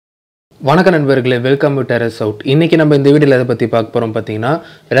வணக்கம் நண்பர்களே, welcome to terraceout. இன்னைக்கு நம்ம இந்த வீடியோல எதை பத்தி பார்க்க போறோம் பாத்தீங்கன்னா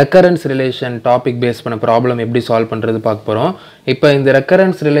recurrence relation டாபிக் பேஸ் பண்ண ப்ராப்ளம் எப்படி சால்வ் பண்றது பார்க்க போறோம். இப்போ இந்த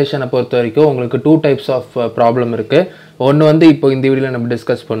recurrence relation பொறுத்த வரைக்கும் உங்களுக்கு two types of ப்ராப்ளம் இருக்கு. ஒன்னு வந்து இப்போ இந்த வீடியோல நம்ம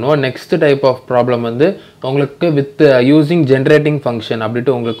டிஸ்கஸ் பண்ணுவோம். நெக்ஸ்ட் டைப் ஆஃப் ப்ராப்ளம் வந்து உங்களுக்கு வித் யூசிங் ஜெனரேட்டிங் ஃபங்க்ஷன்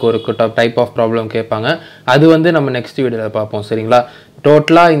அப்படிட்டு உங்களுக்கு ஒரு டைப் ஆஃப் ப்ராப்ளம் கேட்பாங்க. அது வந்து நம்ம நெக்ஸ்ட் வீடியோல பார்ப்போம். சரிங்களா?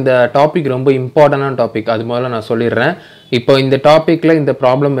 டோட்டலா இந்த டாபிக் ரொம்ப இம்பார்ட்டன்டான டாபிக். அது முதல்ல நான் சொல்லிடுறேன். இப்போ இந்த டாபிக்ல இந்த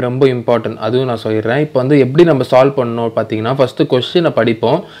ப்ராப்ளம் ரொம்ப இம்பார்ட்டன்ட், அதுவும் நான் சொல்லிடுறேன். இப்போ வந்து எப்படி நம்ம சால்வ் பண்ணணும் பார்த்தீங்கன்னா ஃபர்ஸ்ட் क्वेश्चனை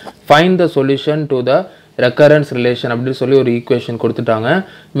படிப்போம். Find the solution to the recurrence relation அப்படி சொல்லி ஒரு ஈக்குவேஷன் கொடுத்துட்டாங்க.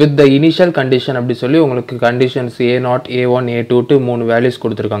 வித் த இனிஷியல் கண்டிஷன் அப்படி சொல்லி உங்களுக்கு conditions a0 a1 a2 to மூணு வேல்யூஸ்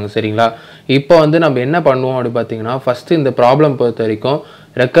கொடுத்துருக்காங்க. சரிங்களா? இப்போ வந்து நம்ம என்ன பண்ணுவோம் அப்படி பார்த்தீங்கன்னா ஃபர்ஸ்ட் இந்த ப்ராப்ளம் பொறுத்த வரைக்கும்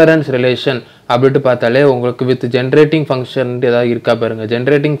recurrence relation அப்படிட்டு பார்த்தாலே உங்களுக்கு வித் ஜென்ரேட்டிங் ஃபங்க்ஷன் ஏதாவது இருக்கா பாருங்க.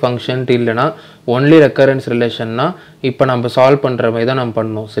 ஜென்ரேட்டிங் ஃபங்க்ஷன் இல்லைன்னா ஒன்லி ரெக்கரன்ஸ் ரிலேஷன்னா இப்போ நம்ம சால்வ் பண்ணுற மாதிரி தான் நம்ம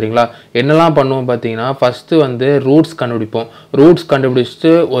பண்ணணும். சரிங்களா? என்னெல்லாம் பண்ணுவோம் பார்த்தீங்கன்னா ஃபஸ்ட்டு வந்து ரூட்ஸ் கண்டுபிடிப்போம். ரூட்ஸ்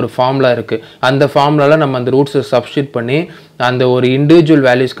கண்டுபிடிச்சிட்டு ஒரு ஃபார்முலா இருக்குது. அந்த ஃபார்முலாவில் நம்ம அந்த ரூட்ஸை சப்ஸ்டியூட் பண்ணி அந்த ஒரு இண்டிவிஜுவல்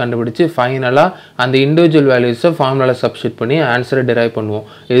வேல்யூஸ் கண்டுபிடிச்சு ஃபைனலாக அந்த இண்டிவிஜுவல் வேல்யூஸை ஃபார்முலாவில் சப்ஸ்டியூட் பண்ணி ஆன்சரை டிரைவ் பண்ணுவோம்.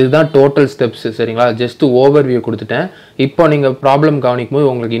 இதுதான் டோட்டல் ஸ்டெப்ஸ். சரிங்களா? ஜஸ்ட் ஓவர் வியூ கொடுத்துட்டேன். இப்போ நீங்கள் ப்ராப்ளம் கவனிக்கும் போது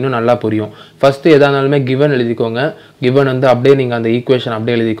உங்களுக்கு இன்னும் நல்லா புரியும். ஃபஸ்ட்டு எதாக இருந்தாலுமே கிவன் எழுதிக்கோங்க. கிவன் வந்து அப்படியே நீங்கள் அந்த ஈக்குவேஷன்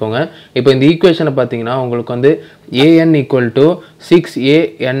அப்படியே எழுதிக்கோங்க. இப்போ இந்த ஈக்குவேஷனை பார்த்தீங்கன்னா உங்களுக்கு வந்து an equal to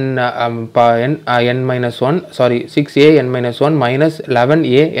 6an n-1 sorry 6an - 1 minus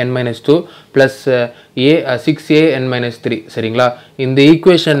 11an - 2 plus 6an - 3. சரிங்களா? இந்த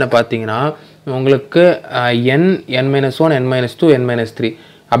ஈக்குவேஷனை பார்த்தீங்கன்னா உங்களுக்கு n n-1 n-2 n-3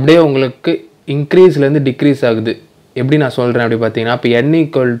 அப்படியே உங்களுக்கு இன்க்ரீஸ்லேருந்து டிக்ரீஸ் ஆகுது. எப்படி நான் சொல்கிறேன் அப்படி பார்த்தீங்கன்னா இப்போ n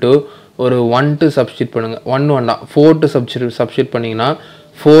equal to ஒரு 1 டு சப்ஸ்டியூட் பண்ணுங்கள். 1 தான் 4 டு சப்ஸ்டியூட் பண்ணிங்கன்னா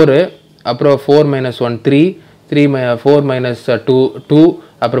 4, அப்புறம் 4 - 1 3 4 - 2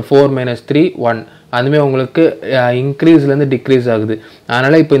 அப்புறம் 4 - 3 1. அதுமாதிரி உங்களுக்கு இன்க்ரீஸ்லேருந்து டிக்ரீஸ் ஆகுது.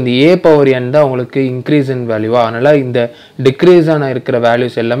 அதனால் இப்போ இந்த a பவர் n தான் உங்களுக்கு இன்க்ரீஸ் இன் வேல்யூவா. அதனால் இந்த டிக்ரீஸான இருக்கிற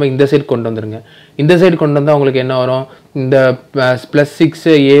வேல்யூஸ் எல்லாமே இந்த சைடு கொண்டு வந்துருங்க. இந்த சைடு கொண்டு வந்தால் உங்களுக்கு என்ன வரும்? இந்த ப்ளஸ்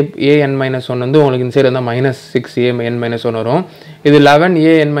 6 an - 1 வந்து உங்களுக்கு இந்த சைடு வந்தால் -6 an - 1 வரும். இது 11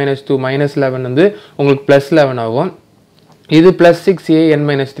 an - 2 -11 வந்து உங்களுக்கு +11 ஆகும். இது +6 an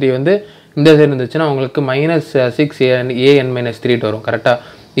 - 3 வந்து இந்த சைடு இருந்துச்சுன்னா உங்களுக்கு -6 an - 3 வரும். கரெக்டாக?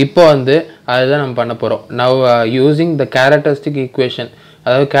 இப்போ வந்து அதுதான் நம்ம பண்ண போகிறோம். Now using the characteristic equation,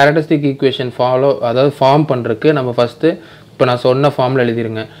 அதாவது கேரக்டரிஸ்டிக் ஈக்குவேஷன் ஃபார்ம் பண்ணுறதுக்கு நம்ம ஃபஸ்ட்டு இப்போ நான் சொன்ன ஃபார்மில்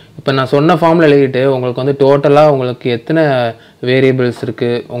எழுதிடுங்க. இப்போ நான் சொன்ன ஃபார்மில் எழுதிட்டு உங்களுக்கு வந்து டோட்டலாக உங்களுக்கு எத்தனை வேரியபிள்ஸ்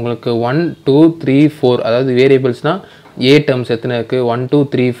இருக்குது, உங்களுக்கு 1 2 3 4, அதாவது வேரியபிள்ஸ்னால் ஏ டேர்ம்ஸ் எத்தனை இருக்குது, 1 2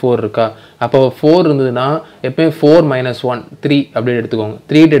 3 4 இருக்கா? அப்போ 4 இருந்ததுன்னா எப்போயும் 4 - 1 3 அப்படி எடுத்துக்கோங்க.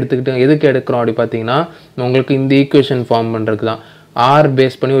 3 எடுத்துக்கிட்டு எதுக்கு எடுக்கிறோம் அப்படி பார்த்தீங்கன்னா உங்களுக்கு இந்த ஈக்குவேஷன் ஃபார்ம் பண்ணுறதுக்கு தான். ஆர்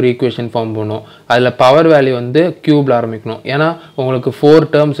பேஸ் பண்ணி ஒரு ஈக்குவேஷன் ஃபார்ம் பண்ணுவோம். அதில் பவர் வேல்யூ வந்து க்யூபில் ஆரம்பிக்கணும். ஏன்னா உங்களுக்கு 4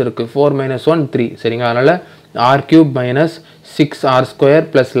 டேர்ம்ஸ் இருக்குது. 4 - 1 3. சரிங்களா? அதனால் r³ - 6r²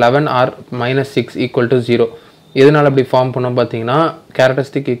 + 11r - 6 = 0. எதனால் அப்படி ஃபார்ம் பண்ணோம் பார்த்தீங்கன்னா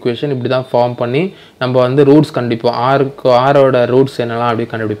கேரக்டரிஸ்டிக் ஈக்குவேஷன் இப்படி தான் ஃபார்ம் பண்ணி நம்ம வந்து ரூட்ஸ் கண்டுபிடிப்போம். ஆரோட ரூட்ஸ் என்னெல்லாம் அப்படி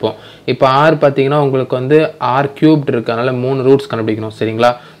கண்டுபிடிப்போம். இப்போ ஆர் பார்த்தீங்கன்னா உங்களுக்கு வந்து r³ இருக்குது. அதனால் 3 ரூட்ஸ் கண்டுபிடிக்கணும்.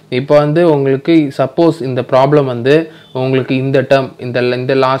 சரிங்களா? இப்போ வந்து உங்களுக்கு சப்போஸ் இந்த ப்ராப்ளம் வந்து உங்களுக்கு இந்த டேர்ம்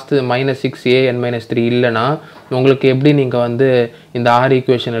இந்த லாஸ்ட்டு -6an - 3 இல்லைன்னா உங்களுக்கு எப்படி நீங்கள் வந்து இந்த ஆர்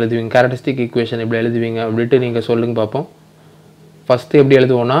ஈக்குவேஷன் எழுதுவீங்க, கேரக்டரிஸ்டிக் ஈக்குவேஷன் எப்படி எழுதுவீங்க அப்படின்ட்டு நீங்கள் சொல்லுங்க பார்ப்போம். ஃபஸ்ட்டு எப்படி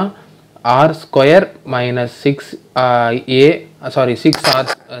எழுதுவோன்னா r² - 6r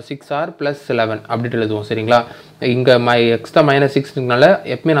 + 11 அப்படின்ட்டு எழுதுவோம். சரிங்களா? இங்கே எக்ஸ்ட்ரா -6னால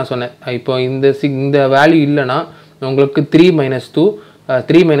எப்பவுமே நான் சொன்னேன், இப்போ இந்த வேல்யூ இல்லைன்னா உங்களுக்கு 3 -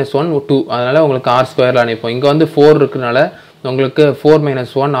 1 2, அதனால் உங்களுக்கு r² அனுப்போம். இங்கே வந்து 4 இருக்கிறதுனால உங்களுக்கு 4 -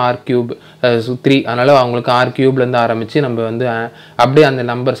 1 r³ 3, அதனால் அவங்களுக்கு r³ ஆரம்பித்து நம்ம வந்து அப்படியே அந்த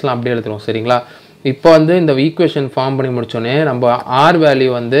நம்பர்ஸ்லாம் அப்படியே எழுதுறோம். சரிங்களா? இப்போ வந்து இந்த ஈக்குவேஷன் ஃபார்ம் பண்ணி முடிச்சோடனே நம்ம ஆர்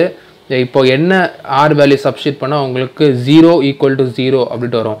வேல்யூ வந்து இப்போ என்ன ஆர் வேல்யூ சப்ஸ்டியூட் பண்ணால் உங்களுக்கு 0 = 0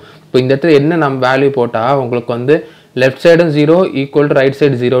 அப்படின்ட்டு வரும். இப்போ இந்த இடத்துல என்ன நம்ம வேல்யூ போட்டால் உங்களுக்கு வந்து லெஃப்ட் சைடும் 0 = ரைட்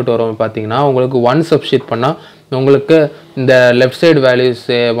சைடு 0 வரும். பார்த்தீங்கன்னா உங்களுக்கு 1 சப்ஸ்டியூட் பண்ணால் உங்களுக்கு இந்த லெஃப்ட் சைடு வேல்யூஸ்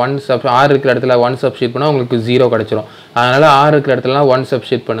ஆர் இருக்கிற இடத்துல 1 சப்ஸ்டியூட் பண்ணால் உங்களுக்கு 0 கிடச்சிரும். அதனால் ஆர் இருக்கிற இடத்துலலாம் 1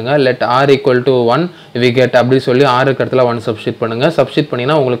 சப்ஸ்டியூட் பண்ணுங்கள். லெட் ஆர் = 1 வி கெட் அப்படி சொல்லி ஆர் இருக்கிற இடத்துல 1 சப்ஸ்டியூட் பண்ணுங்கள். சப்ஸ்டியூட்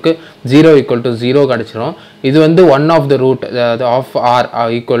பண்ணிங்கன்னா உங்களுக்கு 0 = 0 கிடச்சிரும். இது வந்து one of the root of R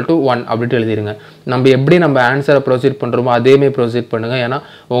 = 1 அப்படின்ட்டு எழுதிடுங்க. நம்ம எப்படி நம்ம ஆன்சரை ப்ரொசீட் பண்ணுறோமோ அதேமாதிரி ப்ரொசீட் பண்ணுங்கள். ஏன்னா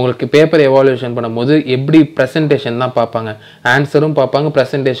உங்களுக்கு பேப்பர் எவாலுவேஷன் பண்ணும்போது எப்படி ப்ரெசன்டேஷன் தான் பார்ப்பாங்க, ஆன்சரும் பார்ப்பாங்க,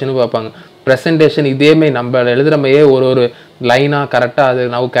 ப்ரெசன்டேஷனும் பார்ப்பாங்க. ப்ரெசன்டேஷன் இதேமாதிரி நம்ம எழுதுகிற மாதிரியே ஒரு ஒரு லைனாக கரெக்டாக அது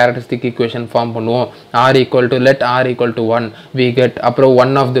now கேரக்டரிஸ்டிக் ஈக்குவேஷன் ஃபார்ம் பண்ணுவோம். r equal to let r equal to 1 we get அப்புறம்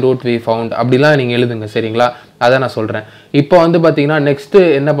 1 of the root we found அப்படிலாம் நீங்கள் எழுதுங்க சரிங்களா. அதான் நான் சொல்கிறேன். இப்போ வந்து பார்த்தீங்கன்னா நெக்ஸ்ட்டு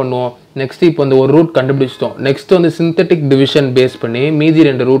என்ன பண்ணுவோம், நெக்ஸ்ட் இப்போ வந்து ஒரு ரூட் கண்டுபிடிச்சிட்டோம். நெக்ஸ்ட் வந்து சிந்தட்டிக் டிவிஷன் பேஸ் பண்ணி மீதி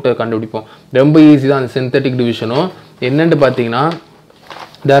 2 ரூட்டை கண்டுபிடிப்போம். ரொம்ப ஈஸி தான் அந்த சிந்தட்டிக் டிவிஷனும். என்னென்னு பார்த்தீங்கன்னா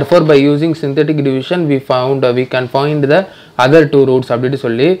therefore by using synthetic division we can find the other 2 roots அப்படினு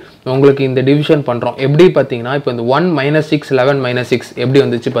சொல்லி உங்களுக்கு இந்த டிவிஷன் பண்றோம். எப்படி பாத்தீங்கன்னா இப்போ இந்த 1 6 11 6 எப்படி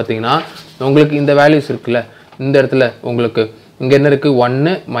வந்துச்சு பாத்தீங்கன்னா உங்களுக்கு இந்த வேல்யூஸ் இருக்குல இந்த இடத்துல உங்களுக்கு இங்க என்ன இருக்கு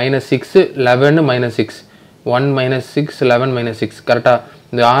 1 6 11 6 1 6 11 6 கரெக்ட்டா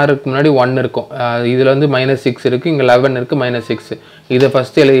இந்த r க்கு முன்னாடி 1 இருக்கும். இதுல வந்து -6 இருக்கு, இங்க 11 இருக்கு, -6. இத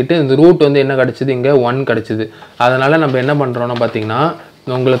ஃபர்ஸ்ட் எழுதிட்டு இந்த ரூட் வந்து என்ன கிடைச்சது இங்க 1 கிடைச்சது. அதனால நம்ம என்ன பண்றோம்னா பாத்தீங்கன்னா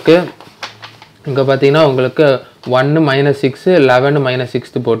உங்களுக்கு இங்க பாத்தீங்கன்னா உங்களுக்கு 1 -6 11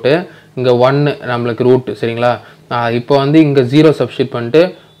 6 போட்டு இங்க 1 நமக்கு ரூட் சரிங்களா. இப்போ வந்து இங்க 0 சப்ஸ்டிட்யூட் பண்ணிட்டு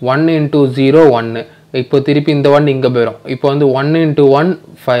 1 * 0 1 இப்போ திருப்பி இந்த 1 இங்க போயிடும். இப்போ வந்து 1 * 1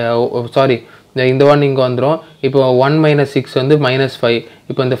 5 சாரி இந்த 1 இங்க வந்துரும். இப்போ 1 - 6 வந்து -5.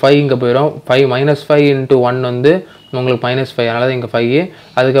 இப்போ இந்த 5 இங்க போயிடும். 5 -5 * 1 வந்து உங்களுக்கு -5 அதனால இங்க 5.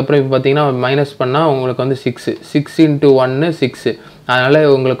 அதுக்கு அப்புறம் இப்போ பாத்தீங்கன்னா மைனஸ் பண்ணா உங்களுக்கு வந்து 6 6 * 1 6 அதனால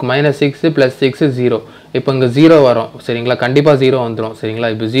உங்களுக்கு -6 + 6 0. இப்போ இங்க 0 வரும் சரிங்களா. கண்டிப்பா 0 வந்துரும் சரிங்களா.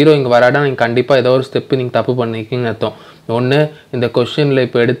 இப்போ 0 இங்க வராடா நீங்க கண்டிப்பா ஏதோ ஒரு ஸ்டெப் நீங்க தப்பு பண்ணிருக்கீங்கன்னு அர்த்தம். ஒன்னு இந்த क्वेश्चनல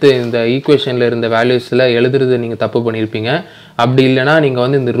இப்போ எடுத்து இந்த ஈக்குவேஷன்ல இருந்த வேல்யூஸ்ல எழுதுறது நீங்க தப்பு பண்ணிருப்பீங்க. அப்படி இல்லனா நீங்க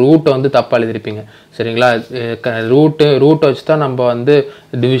வந்து இந்த ரூட் வந்து தப்பா எழுதிருப்பீங்க சரிங்களா. ரூட் வச்சு தான் நம்ம வந்து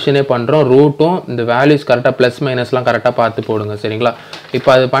டிவிஷனே பண்றோம். ரூட்டும் இந்த வேல்யூஸ் கரெக்ட்டா ப்ளஸ் மைனஸ்லாம் கரெக்ட்டா பார்த்து போடுங்க சரிங்களா.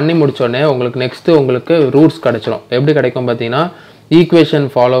 இப்போ அது பண்ணி முடிச்ச உடனே உங்களுக்கு நெக்ஸ்ட் உங்களுக்கு ரூட்ஸ் கிடைச்சிரும். எப்படி கிடைக்கும் பாத்தீங்கன்னா ஈக்குவேஷன்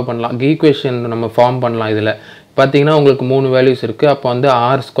ஃபாலோ பண்ணலாம். ஈக்குவேஷன் நம்ம ஃபார்ம் பண்ணலாம். இதுல பாத்தீங்கன்னா உங்களுக்கு 3 வேல்யூஸ் இருக்கு. அப்ப வந்து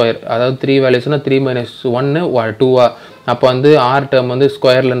r2 அதாவது 3 வேல்யூஸ்னா 3 - 1 2 அப்ப வந்து r டேர்ம் வந்து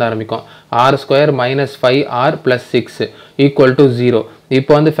ஸ்கொயர்ல இருந்து ஆரம்பிக்கும். r2 - 5r + 6 = 0.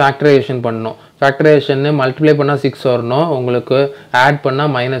 இப்போ வந்து ஃபேக்டரைசேஷன் பண்ணனும். ஃபேக்டரைசேஷன் மல்டிப்ளை பண்ணா 6 வரணும். உங்களுக்கு ஆட் பண்ணா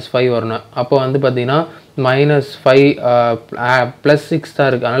 -5 வரணும். அப்போ வந்து பாத்தீங்கன்னா -5 +6 தான்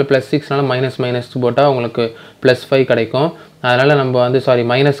இருக்கு. அதனால +6னால மைனஸ் போட்டா உங்களுக்கு +5 கிடைக்கும். அதனால நம்ம வந்து சாரி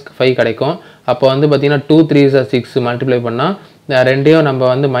 -5 கிடைக்கும். அப்போ வந்து பாத்தீங்கன்னா 2 3s are 6 மல்டிப்ளை பண்ணா ரெண்டையும் நம்ம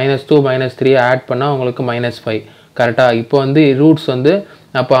வந்து -2 -3 ஆட் பண்ணா உங்களுக்கு -5 கரெக்ட்டா. இப்போ வந்து ரூட்ஸ் வந்து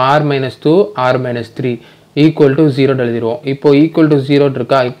அப்ப r - 2 r - 3 = 0 எழுதிடுவோம். இப்போ = 0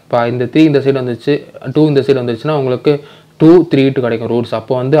 இருக்கா. இப்போ இந்த 3 இந்த சைடு வந்துச்சு 2 இந்த சைடு வந்துச்சுனா உங்களுக்கு 2 3 2 கிடைக்கும் ரூட்ஸ்.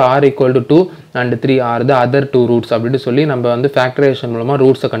 அப்போ வந்து r = 2 and 3 are the other 2 roots அப்படினு சொல்லி நம்ம வந்து ஃபேக்டரைசேஷன் மூலமா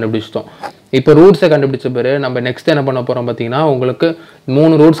ரூட்ஸை கண்டுபிடிச்சிட்டோம். இப்போ ரூட்ஸை கண்டுபிடிச்ச பிறகு நம்ம நெக்ஸ்ட் என்ன பண்ண போறோம் பாத்தீங்கன்னா உங்களுக்கு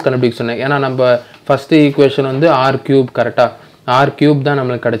 3 ரூட்ஸ் கண்டுபிடிக்க சொன்னேன். ஏன்னா நம்ம ஃபர்ஸ்ட் ஈக்குவேஷன் வந்து r³ கரெக்ட்டா r³ தான்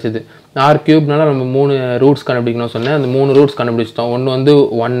நமக்கு கிடைச்சது. r³னால நம்ம 3 ரூட்ஸ் கண்டுபிடிக்கணும் சொன்னேன். அந்த 3 ரூட்ஸ் கண்டுபிடிச்சிட்டோம். ஒன்னு வந்து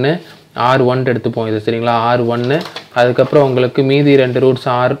 1 r1 எடுத்துப்போம் இது சரிங்களா. r1 அதுக்கு அப்புறம் உங்களுக்கு மீதி 2 ரூட்ஸ்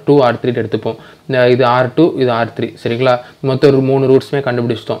r2 r3 எடுத்துப்போம். இது r2 இது r3 சரிங்களா. மொத்தம் 3 ரூட்ஸ்மே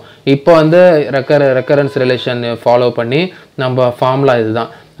கண்டுபிடிச்சிட்டோம். இப்போ வந்து ரெக்கரன்ஸ் ரிலேஷன் ஃபாலோ பண்ணி நம்ம ஃபார்முலா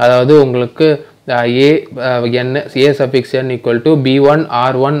இதுதான். அதாவது உங்களுக்கு a suffix n = b1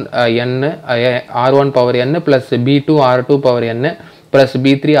 r1 n r1 power n plus b2 r2 power n plus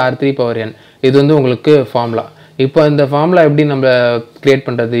b3 r3 power n இது வந்து உங்களுக்கு ஃபார்முலா. இப்போ இந்த ஃபார்முலா எப்படி நம்ம கிரியேட்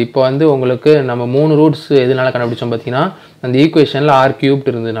பண்றது. இப்போ வந்து உங்களுக்கு நம்ம 3 ரூட்ஸ் எதனால கண்டுபிடிச்சோம் பாத்தீங்கன்னா அந்த ஈக்குவேஷன்ல r³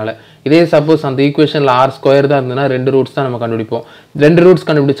 இருந்ததனால. இதே சப்போஸ் அந்த ஈக்குவேஷன்ல r² தான் இருந்தனா 2 ரூட்ஸ் தான் நம்ம கண்டுபிடிப்போம். 2 ரூட்ஸ்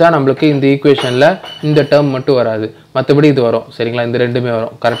கண்டுபிடிச்சா நமக்கு இந்த ஈக்குவேஷன்ல இந்த டேர்ம் மட்டும் வராது. மத்தபடி இது வரும் சரிங்களா. இந்த ரெண்டுமே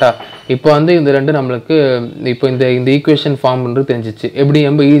வரும் கரெக்ட்டா. இப்போ வந்து இந்த ரெண்டு நமக்கு இப்போ இந்த ஈக்குவேஷன் ஃபார்ம் பண்றது தெரிஞ்சிச்சு. எப்படி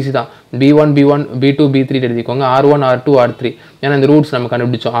ரொம்ப ஈஸி தான். b1 b2 b3 எழுதிக்கோங்க. r1 r2 r3 ஏன்னா இந்த ரூட்ஸ் நம்ம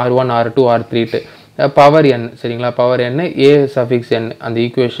கண்டுபிடிச்சோம் r1 r2 r3 power n சரிங்களா. Power n a suffix n அந்த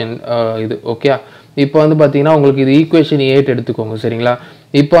ஈக்குவேஷன் இது ஓகே. இப்போ வந்து பாத்தீங்கன்னா உங்களுக்கு இது ஈக்குவேஷன் 8 எடுத்துக்கோங்க சரிங்களா.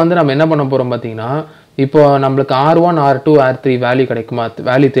 இப்போ வந்து நம்ம என்ன பண்ண போறோம் பாத்தீங்கன்னா இப்போ நமக்கு r1 r2 r3 வேல்யூ கிடைக்குமா.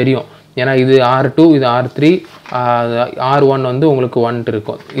 வேல்யூ தெரியும். ஏன்னா இது r2 இது r3 r1 வந்து உங்களுக்கு 1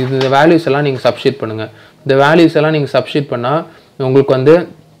 இருக்கும். இந்த வேல்யூஸ் எல்லாம் நீங்க சப்ஸ்டிட்யூட் பண்ணுங்க. இந்த வேல்யூஸ் எல்லாம் நீங்க சப்ஸ்டிட்யூட் பண்ணா உங்களுக்கு வந்து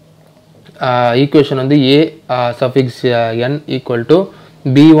ஈக்குவேஷன் வந்து a suffix n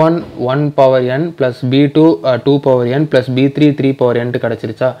 = b1 1 power n plus b2 2 power n plus b3 3 power n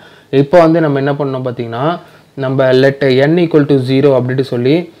கிடைச்சிருச்சா. இப்போ வந்து நம்ம என்ன பண்ணோம் பாத்தீங்கன்னா நம்ம let n = 0 அப்படினு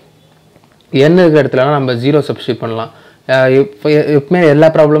சொல்லி n இருக்கிற இடத்துல நம்ம 0 சப்ஸ்டிட்யூட் பண்ணலாம். எப்பவுமே எல்லா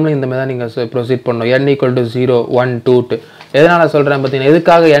ப்ராப்ளம்லயும் இந்த மாதிரி தான் நீங்க ப்ரோசீட் பண்ணணும். n = 0 1 2 எதனால சொல்றேன் பாத்தீங்கன்னா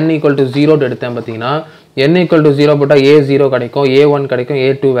எதுக்காக n = 0 எடுத்தேன் பாத்தீங்கன்னா n = 0 போட்டா a0 கிடைக்கும், a1 கிடைக்கும்,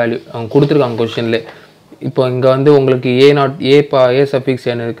 a2 வேல்யூ அவங்க கொடுத்திருக்காங்க क्वेश्चनல. இப்போ இங்க வந்து உங்களுக்கு a0 a suffix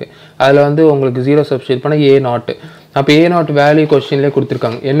n இருக்கு. அதுல வந்து உங்களுக்கு 0 சப்ஸ்டிட்யூட் பண்ணா a0 அப்போ a0 வேல்யூ கொஸ்டின்லேயே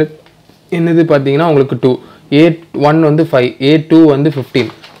கொடுத்துருக்காங்க. என்னது பார்த்தீங்கன்னா உங்களுக்கு 2, a1 வந்து 5, a2 வந்து 15.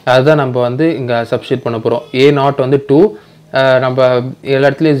 அதுதான் நம்ம வந்து இங்கே சப்ஸ்டியூட் பண்ண போகிறோம். a0 வந்து 2, நம்ம எல்லா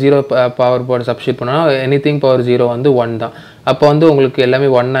இடத்துலையும் 0 பவர் போர்டு சப்ஸ்டியூட் பண்ணோம்னா எனிதிங் பவர் 0 வந்து 1 தான். அப்போ வந்து உங்களுக்கு எல்லாமே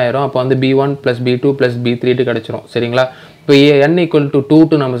 1 ஆயிரும். அப்போ வந்து b1 + b2 + b3 கிடச்சிரும். சரிங்களா? இப்போ n =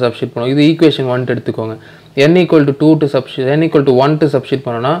 2 நம்ம சப்ஸ்டியூட் பண்ணுவோம். இது ஈக்குவேஷன் 1 எடுத்துக்கோங்க. n = 2 to substitute n = 1 to substitute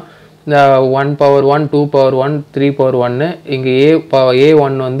பண்ணோன்னா இந்த 1 பவர் 1, 2 பவர் 1, 3 பவர் 1. இங்கே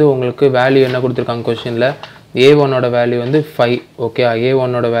a1 வந்து உங்களுக்கு வேல்யூ என்ன கொடுத்துருக்காங்க கொஸ்டினில், a1ஓட வேல்யூ வந்து 5. ஓகே,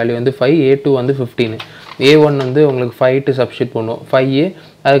 a1ஓட வேல்யூ வந்து 5, a2 வந்து 15. a1 வந்து உங்களுக்கு 5 டு சப்ஸ்டியூட் பண்ணுவோம், 5a.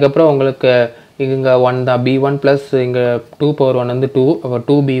 அதுக்கப்புறம் உங்களுக்கு இங்கே 1 தான், b1 ப்ளஸ் இங்கே 2 பவர் 1 வந்து 2, அப்போ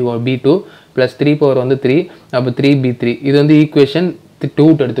 2b2 ப்ளஸ் 3 பவர் வந்து 3, அப்போ 3b3. இது வந்து ஈக்குவேஷன் 2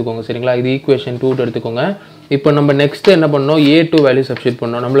 எடுத்துக்கோங்க. சரிங்களா? இது ஈக்குவேஷன் 2 எடுத்துக்கோங்க. இப்போ நம்ம நெக்ஸ்ட் என்ன பண்ணோம், a2 வேல்யூ சப்ஸ்டியூட்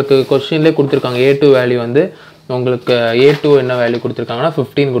பண்ணோம். நம்மளுக்கு கொஸ்டின்லேயே கொடுத்துருக்காங்க a2 வேல்யூ வந்து உங்களுக்கு a2 என்ன வேல்யூ கொடுத்துருக்காங்கன்னா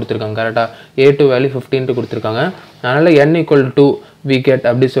 15 கொடுத்துருக்காங்க. கரெக்டாக a2 வேல்யூ 15 கொடுத்துருக்காங்க. அதனால் n = 2 we get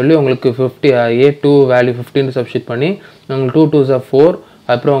அப்படி சொல்லி உங்களுக்கு a2 வேல்யூ 15 சப்ஸ்டியூட் பண்ணி உங்களுக்கு 2 2s are 4,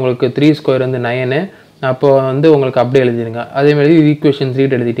 அப்புறம் உங்களுக்கு 3 ஸ்கொயர் வந்து 9. அப்போ வந்து உங்களுக்கு அப்படியே எழுதிடுங்க. அதேமாதிரி equation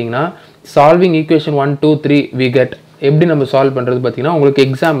 3 எழுதிட்டிங்கன்னா solving equation 1 2 3 we get எப்படி நம்ம சால்வ் பண்ணுறது பார்த்தீங்கன்னா உங்களுக்கு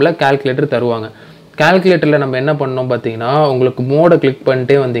எக்ஸாமில் கால்குலேட்டர் தருவாங்க. கால்குலேட்டரில் நம்ம என்ன பண்ணோம் பார்த்தீங்கன்னா உங்களுக்கு மோடை கிளிக்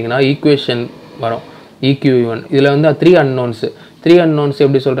பண்ணிட்டே வந்தீங்கன்னா ஈக்குவேஷன் வரும், EQ1. இதில் வந்து 3 அன்னோன்ஸ்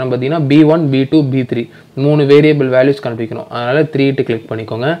எப்படி சொல்கிறேன் பார்த்தீங்கன்னா b1 b2 b3 3 variable values கண்டுபிடிக்கணும். அதனால் 3 கிளிக்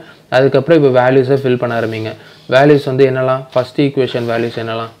பண்ணிக்கோங்க. அதுக்கப்புறம் இப்போ வேல்யூஸை ஃபில் பண்ண ஆரம்பிங்க. வேல்யூஸ் வந்து என்னலாம், ஃபஸ்ட் ஈக்குவேஷன்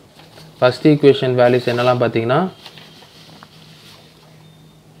வேல்யூஸ் என்னலாம் பார்த்தீங்கன்னா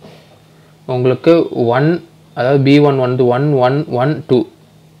உங்களுக்கு 1, அதாவது b1 வந்து 1 1 1 2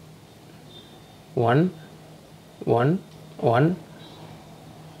 1 1 1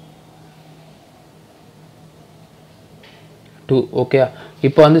 2. ஓகே,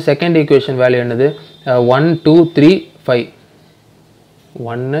 இப்போ வந்து செகண்ட் ஈக்குவேஷன் வேல்யூ என்னது, 1 2 3 5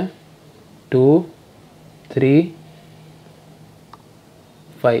 1 2 3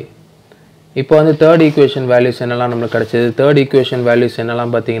 5. இப்போ வந்து தேர்ட் ஈக்குவேஷன் வேல்யூஸ் என்னெல்லாம் நம்மளுக்கு கிடச்சிது. தேர்ட் ஈக்குவேஷன் வேல்யூஸ்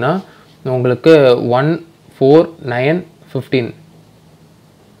என்னெல்லாம் பார்த்தீங்கன்னா உங்களுக்கு 1 4 9 15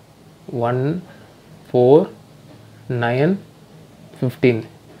 1 4 9 15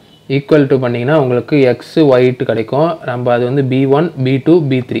 ஈக்குவல் டு பண்ணிங்கன்னா உங்களுக்கு எக்ஸ் ஒயிட் கிடைக்கும். நம்ம அது வந்து b1 b2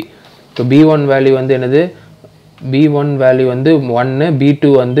 b3. இப்போ b1 வேல்யூ வந்து என்னது, b1 வேல்யூ வந்து 1,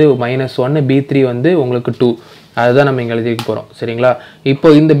 b2 வந்து -1, b3 வந்து உங்களுக்கு 2. அதுதான் நம்ம இங்கே எழுதிக்க போகிறோம். சரிங்களா? இப்போ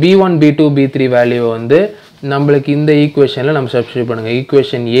இந்த b1 b2 b3 வேல்யூ வந்து நம்மளுக்கு இந்த ஈக்குவேஷனில் நம்ம சப்ஸ்டியூட் பண்ணுங்கள்.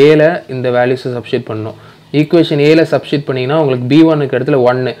 ஈக்குவேஷன் ஏல இந்த வேல்யூஸை சப்ஸ்டியூட் பண்ணணும். ஈக்குவேஷன் ஏல சப்ஸ்டியூட் பண்ணிங்கன்னா உங்களுக்கு b1க்கு இடத்துல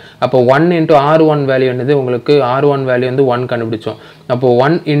 1. அப்போ 1 × r1 வேல்யூ என்னது, உங்களுக்கு r1 வேல்யூ வந்து 1 கண்டுபிடிச்சோம். அப்போ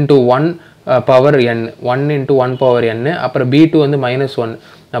 1 × 1 பவர் n, 1 × 1 பவர் n. அப்புறம் b2 வந்து -1.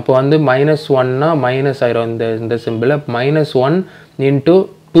 அப்போ வந்து -1னா மைனஸ் ஆயிரும் இந்த சிம்பிள். -1 ×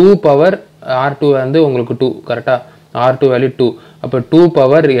 2 பவர் r2 வந்து உங்களுக்கு 2. கரெக்டாக? r2 value 2. அப்போ 2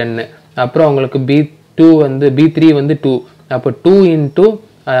 பவர் n. அப்புறம் உங்களுக்கு b3 வந்து 2. அப்போ 2 ×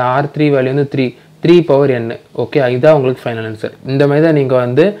 r3 வேல்யூ வந்து 3 பவர் n. ஓகே, இதுதான் உங்களுக்கு ஃபைனல் ஆன்சர். இந்த மாதிரி தான் நீங்கள்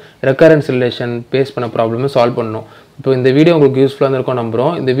வந்து ரெக்கரன்ஸ் ரிலேஷன் பேஸ் பண்ண ப்ராப்ளமை சால்வ் பண்ணணும். இப்போ இந்த வீடியோ உங்களுக்கு யூஸ்ஃபுல்லாக இருக்கும்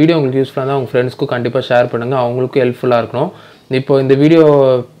நம்புகிறோம். இந்த வீடியோ உங்களுக்கு யூஸ்ஃபுல்லாக இருந்தால் உங்கள் ஃப்ரெண்ட்ஸ்க்கும் கண்டிப்பாக ஷேர் பண்ணுங்கள், அவங்களுக்கும் ஹெல்ப்ஃபுல்லாக இருக்கணும். இப்போ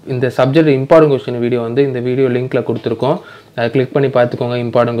இந்த சப்ஜெக்ட் இம்பார்ட்டன்ட் கொஸ்டின் வீடியோ வந்து இந்த வீடியோ லிங்க்கில் கொடுத்துருக்கோம். அதை கிளிக் பண்ணி பார்த்துக்கோங்க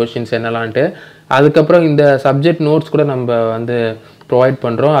இம்பார்ட்டன்ட் கொஸ்டின்ஸ் என்னலான்ட்டு. அதுக்கப்புறம் இந்த சப்ஜெக்ட் நோட்ஸ் கூட நம்ம வந்து ப்ரொவைட்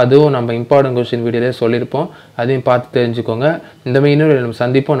பண்ணுறோம். அதுவும் நம்ம இம்பார்ட்டன்ட் கொஸ்டின் வீடியோலேயே சொல்லியிருப்போம். அதையும் பார்த்து தெரிஞ்சுக்கோங்க. இந்த மாதிரி இன்னொரு நம்ம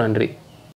சந்திப்போம். நன்றி.